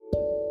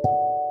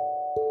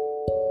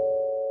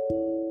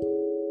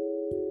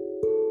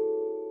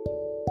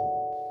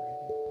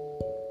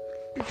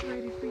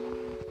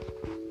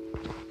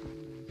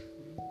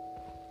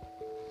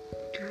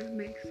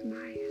makes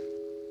Maya.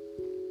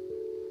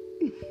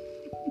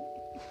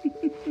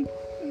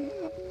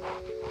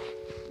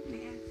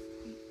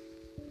 Nasty.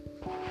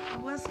 I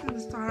was going to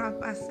start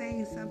off by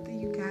saying something,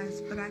 you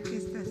guys, but I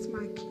guess that's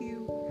my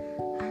cue.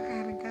 I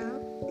gotta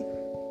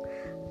go.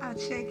 I'll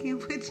check in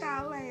with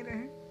y'all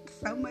later.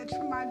 So much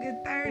for my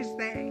good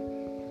Thursday.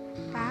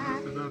 Bye.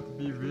 It's about to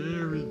be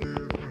very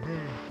good for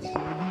her. She'll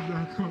be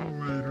back home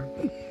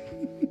later.